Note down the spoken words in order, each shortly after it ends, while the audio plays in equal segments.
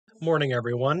Morning,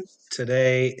 everyone.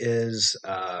 Today is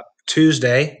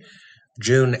Tuesday,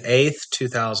 June 8th,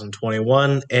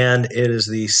 2021, and it is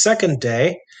the second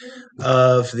day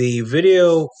of the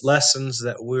video lessons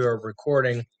that we are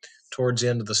recording towards the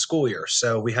end of the school year.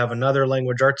 So we have another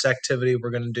language arts activity we're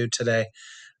going to do today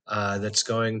that's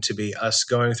going to be us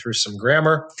going through some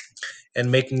grammar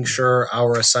and making sure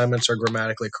our assignments are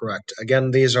grammatically correct. Again,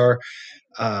 these are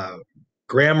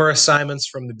grammar assignments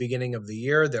from the beginning of the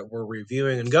year that we're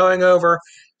reviewing and going over,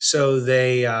 so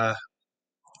they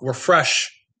were fresh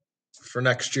for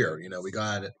next year. You know, we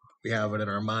have it in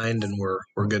our mind, and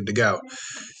we're good to go.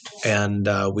 And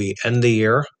we end the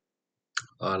year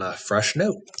on a fresh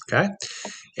note. Okay.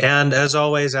 And as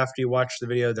always, after you watch the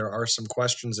video, there are some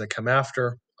questions that come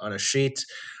after on a sheet.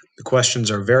 The questions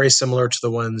are very similar to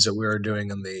the ones that we are doing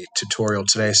in the tutorial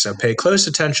today. So pay close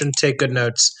attention, take good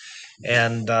notes,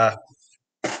 and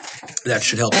that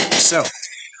should help you. So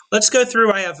let's go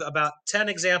through. I have about 10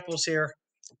 examples here,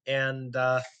 and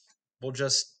we'll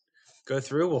just go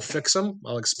through. We'll fix them.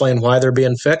 I'll explain why they're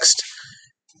being fixed,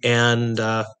 and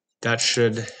that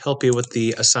should help you with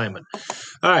the assignment.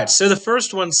 All right, so the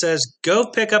first one says, "Go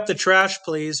pick up the trash,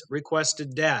 please,"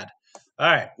 requested Dad. All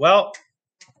right, well,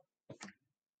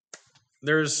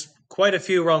 there's quite a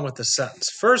few wrong with the sentence.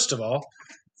 First of all,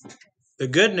 the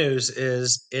good news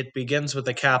is it begins with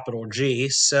a capital G,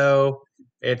 so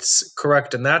it's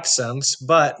correct in that sense,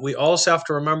 but we also have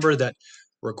to remember that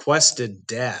requested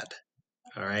Dad.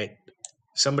 All right,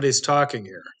 somebody's talking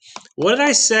here. What did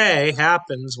I say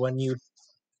happens when you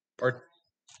are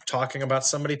talking about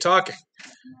somebody talking?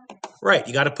 Right,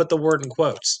 you got to put the word in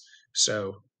quotes.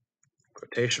 So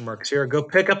quotation marks here. "Go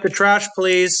pick up the trash,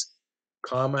 please,"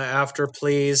 comma after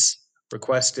please,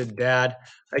 requested Dad.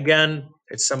 Again,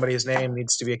 it's somebody's name,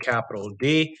 needs to be a capital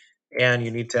D, and you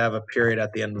need to have a period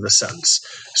at the end of the sentence.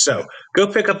 So, "Go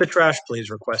pick up the trash, please,"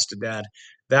 requested Dad.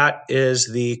 That is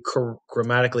the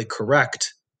grammatically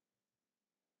correct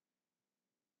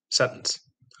sentence.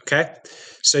 Okay?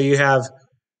 So you have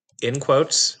in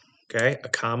quotes, okay, a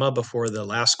comma before the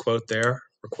last quote there,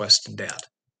 requested Dad.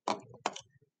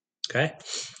 Okay?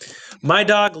 "My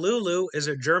dog Lulu is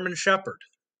a German Shepherd."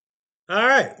 All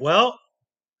right, well,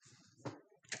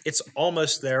 it's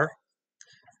almost there,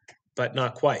 but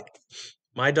not quite.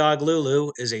 "My dog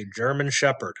Lulu is a German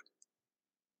Shepherd."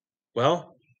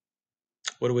 Well,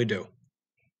 what do we do?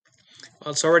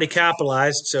 Well, it's already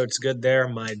capitalized, so it's good there.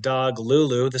 My dog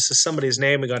Lulu. This is somebody's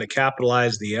name. We got to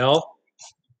capitalize the L.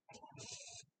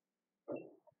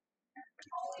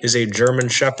 Is a German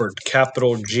Shepherd.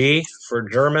 Capital G for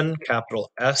German,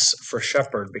 capital S for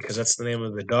Shepherd, because that's the name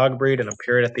of the dog breed, and a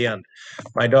period at the end.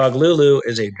 My dog Lulu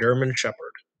is a German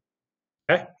Shepherd.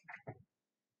 Okay?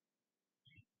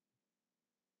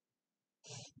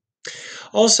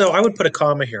 Also, I would put a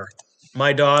comma here.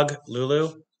 My dog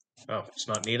Lulu. Oh, it's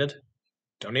not needed?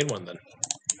 Don't need one then.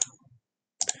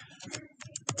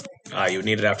 You would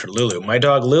need it after Lulu. My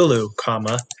dog Lulu,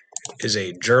 comma, is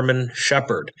a German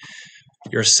Shepherd.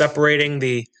 You're separating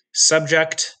the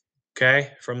subject,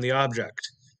 okay, from the object.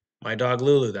 My dog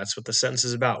Lulu, that's what the sentence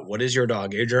is about. What is your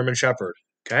dog? A German Shepherd,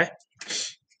 okay?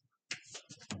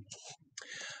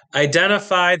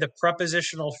 Identify the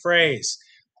prepositional phrase.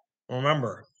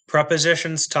 Remember,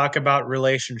 prepositions talk about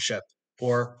relationship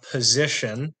or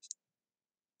position,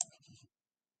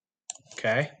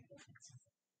 okay,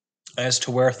 as to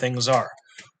where things are.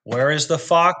 Where is the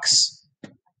fox?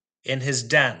 In his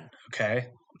den,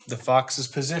 okay? The fox is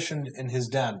positioned in his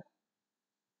den.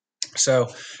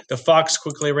 So the fox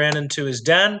quickly ran into his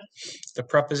den. The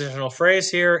prepositional phrase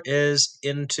here is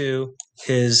into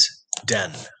his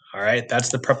den. All right, that's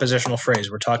the prepositional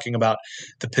phrase. We're talking about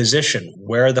the position,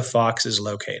 where the fox is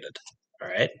located. All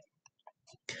right.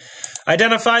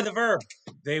 Identify the verb.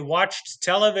 They watched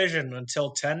television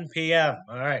until 10 p.m.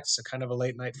 All right, so kind of a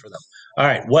late night for them. All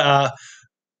right, well,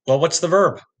 what's the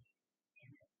verb?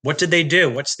 What did they do?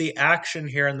 What's the action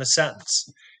here in the sentence?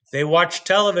 They watched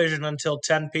television until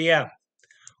 10 p.m.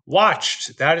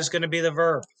 Watched, that is going to be the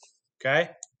verb,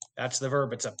 okay? That's the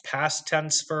verb. It's a past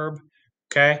tense verb,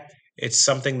 okay? It's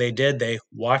something they did. They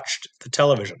watched the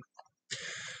television.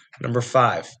 Number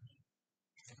 5.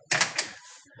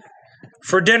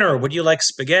 For dinner, would you like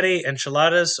spaghetti,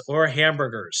 enchiladas, or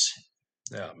hamburgers?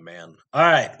 Oh, man. All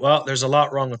right, well, there's a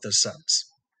lot wrong with this sentence.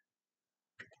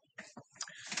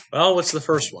 Well, what's the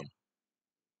first one?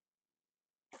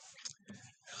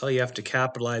 Well, you have to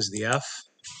capitalize the F.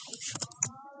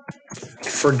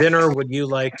 For dinner, would you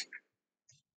like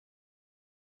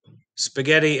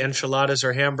spaghetti, enchiladas,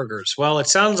 or hamburgers? Well, it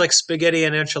sounds like spaghetti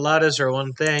and enchiladas are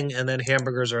one thing, and then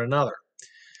hamburgers are another.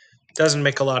 Doesn't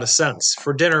make a lot of sense.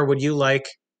 For dinner, would you like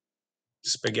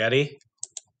spaghetti,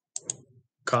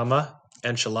 comma,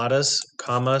 enchiladas,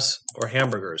 commas, or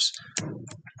hamburgers?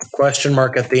 Question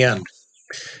mark at the end.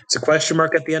 It's a question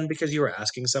mark at the end because you are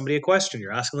asking somebody a question.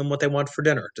 You're asking them what they want for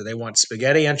dinner. Do they want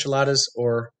spaghetti, enchiladas,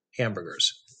 or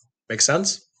hamburgers? Make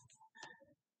sense?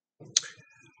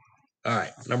 All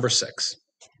right, number 6.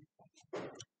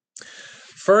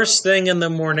 First thing in the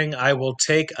morning, I will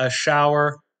take a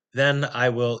shower, then I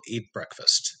will eat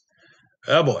breakfast.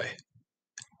 Oh boy,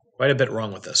 quite a bit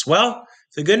wrong with this. Well,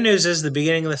 the good news is the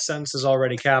beginning of the sentence is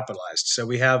already capitalized. So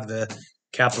we have the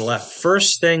capital F.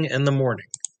 First thing in the morning,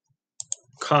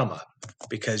 comma,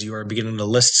 because you are beginning to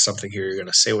list something here. You're going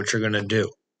to say what you're going to do.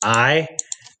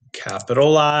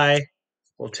 Capital I,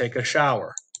 will take a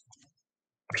shower.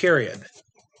 Period.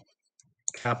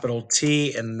 Capital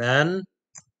T, and then,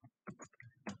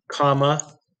 comma,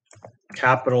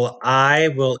 capital I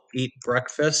will eat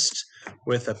breakfast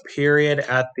with a period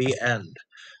at the end.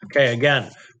 Okay, again,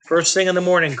 first thing in the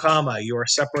morning, comma, you are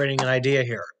separating an idea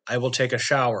here. I will take a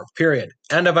shower, period.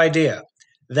 End of idea.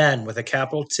 Then, with a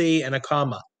capital T and a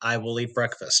comma, I will eat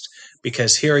breakfast.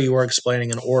 Because here you are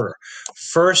explaining an order.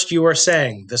 First, you are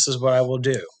saying, this is what I will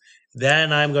do.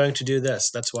 Then I'm going to do this.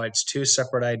 That's why it's 2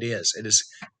 separate ideas. It is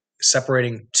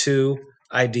separating 2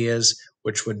 ideas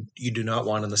which you do not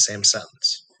want in the same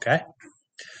sentence. Okay?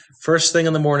 First thing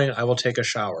in the morning, I will take a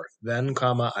shower. Then,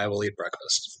 comma, I will eat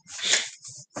breakfast.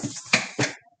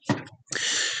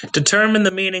 Determine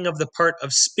the meaning of the part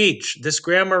of speech. This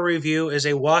grammar review is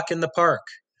a walk in the park.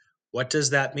 What does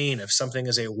that mean? If something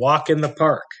is a walk in the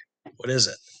park, what is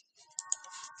it?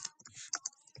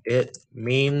 It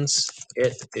means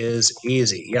it is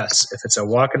easy. Yes, if it's a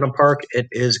walk in the park, it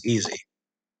is easy.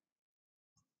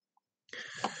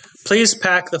 Please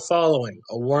pack the following: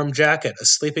 a warm jacket, a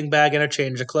sleeping bag, and a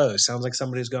change of clothes. Sounds like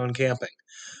somebody's going camping.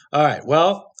 All right,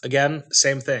 well, again,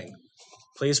 same thing.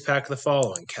 Please pack the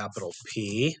following, capital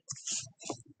P.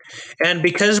 And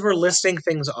because we're listing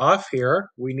things off here,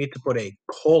 we need to put a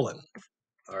colon,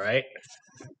 all right?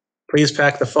 Please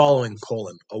pack the following,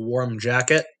 colon, a warm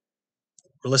jacket.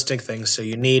 We're listing things, so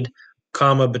you need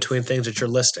comma between things that you're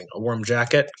listing. A warm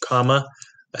jacket, comma,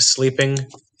 a sleeping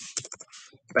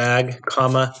bag,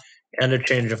 comma, and a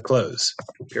change of clothes,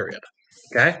 period.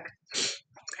 Okay?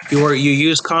 You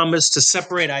use commas to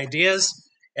separate ideas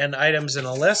and items in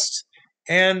a list,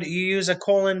 and you use a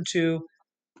colon to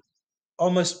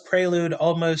almost prelude,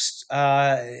 almost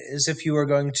as if you were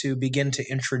going to begin to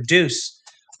introduce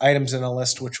items in a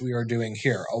list, which we are doing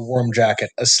here: a warm jacket,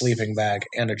 a sleeping bag,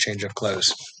 and a change of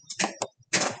clothes.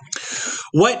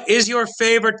 What is your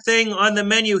favorite thing on the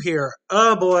menu here?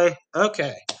 Oh boy.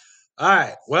 Okay. All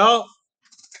right. Well,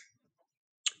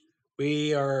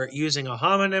 we are using a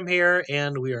homonym here,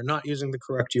 and we are not using the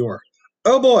correct your.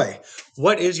 Oh boy.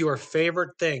 What is your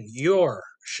favorite thing? Your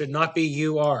should not be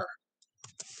you are.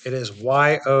 It is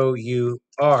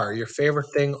Y-O-U-R, your favorite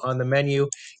thing on the menu.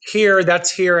 Here,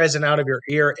 that's here as in out of your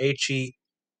ear, H-E-A-R.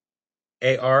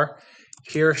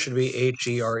 Here should be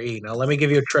H-E-R-E. Now, let me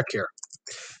give you a trick here.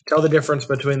 Tell the difference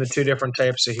between the 2 different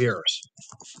types of hears.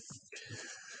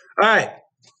 All right.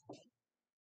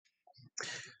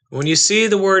 When you see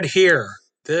the word here,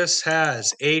 this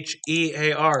has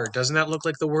H-E-A-R. Doesn't that look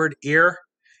like the word ear?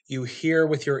 You hear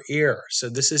with your ear. So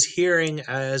this is hearing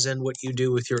as in what you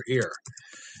do with your ear.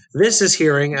 This is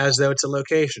hearing as though it's a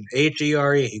location.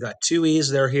 H-E-R-E. You got 2 E's,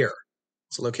 they're here.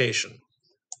 It's a location.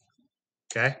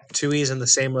 Okay? 2 E's in the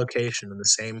same location, in the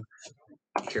same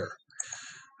here.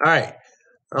 All right.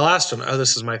 The last one. Oh,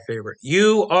 this is my favorite.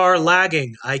 You are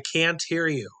lagging. I can't hear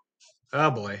you.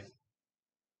 Oh, boy.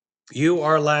 You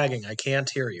are lagging. I can't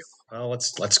hear you. Well,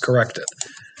 let's correct it.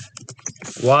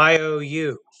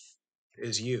 Y-O-U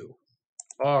is you.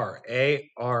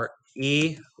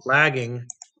 R-A-R-E, lagging,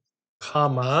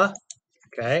 comma,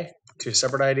 okay, 2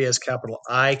 separate ideas, capital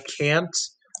I can't,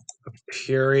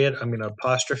 period,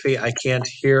 apostrophe, I can't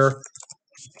hear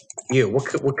you.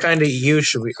 What kind of you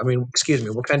should we,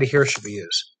 what kind of here should we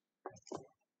use?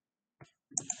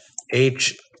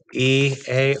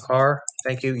 H-E-A-R,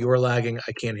 thank you, you're lagging,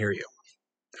 I can't hear you.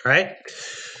 All right?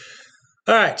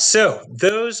 All right, so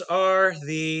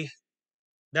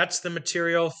that's the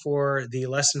material for the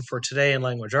lesson for today in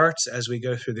language arts. As we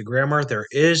go through the grammar, there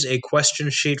is a question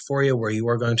sheet for you where you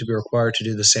are going to be required to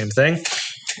do the same thing.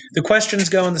 The questions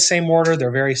go in the same order.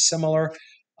 They're very similar.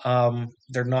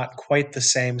 They're not quite the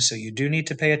same, so you do need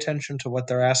to pay attention to what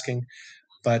they're asking.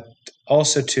 But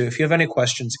also, too, if you have any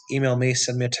questions, email me,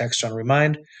 send me a text on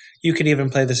Remind. You can even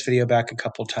play this video back a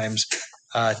couple times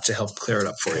to help clear it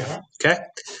up for you. Okay?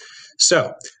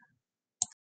 So